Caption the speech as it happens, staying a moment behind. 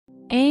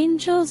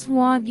Angels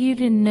want you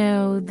to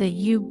know that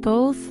you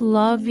both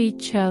love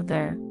each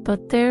other,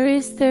 but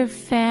their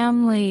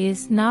family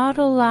is not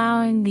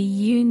allowing the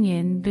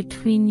union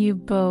between you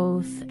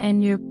both,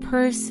 and your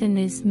person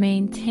is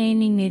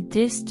maintaining a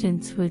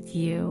distance with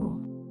you,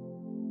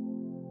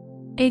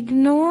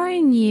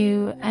 ignoring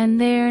you,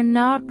 and they are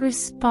not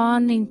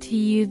responding to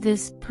you.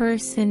 This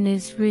person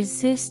is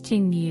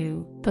resisting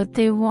you, but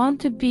they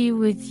want to be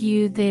with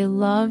you. They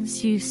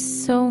loves you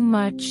so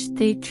much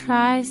they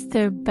tries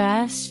their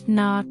best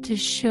not to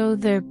show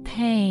their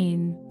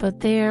pain, but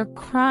they are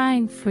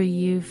crying for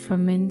you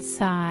from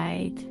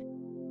inside.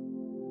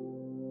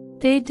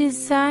 They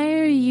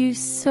desire you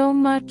so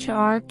much.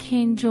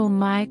 Archangel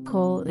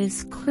Michael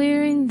is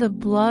clearing the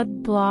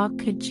blood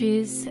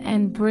blockages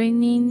and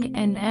bringing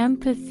an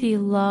empathy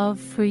love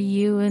for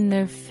you and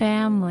their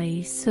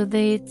family, so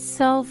they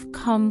itself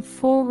come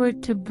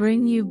forward to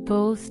bring you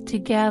both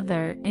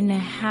together in a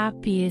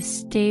happy,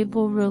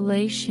 stable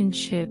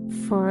relationship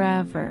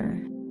forever.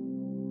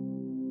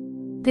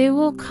 They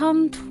will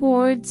come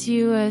towards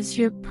you as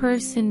your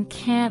person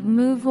can't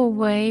move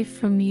away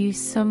from you.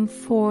 Some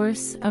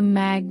force, a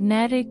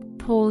magnetic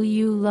pull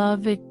you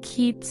love, it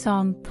keeps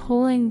on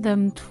pulling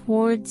them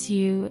towards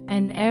you,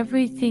 and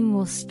everything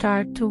will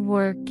start to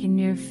work in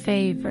your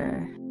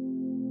favor.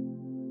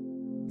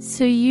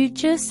 So you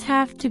just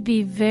have to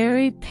be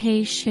very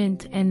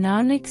patient, and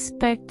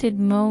unexpected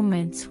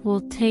moments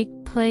will take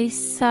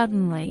place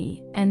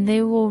suddenly, and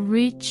they will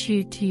reach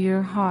you to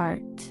your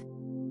heart.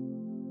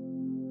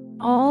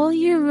 All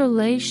your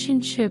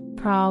relationship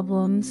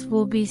problems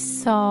will be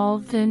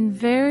solved, and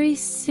very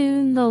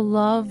soon the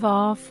love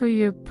offer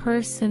your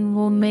person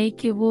will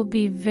make it will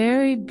be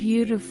very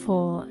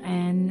beautiful,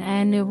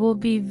 and it will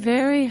be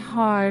very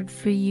hard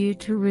for you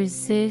to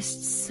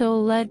resist. So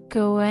let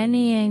go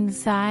any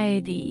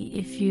anxiety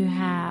if you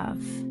have.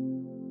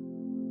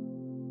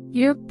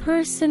 Your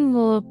person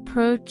will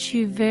approach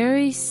you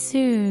very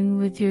soon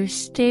with your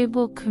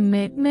stable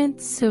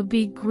commitment, so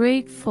be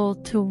grateful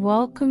to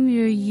welcome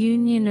your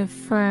union.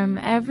 Affirm,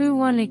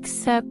 everyone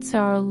accepts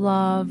our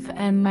love,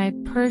 and my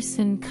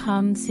person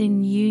comes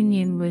in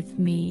union with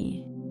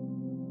me.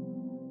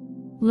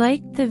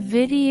 Like the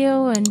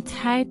video and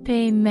type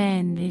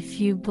amen if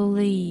you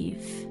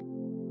believe.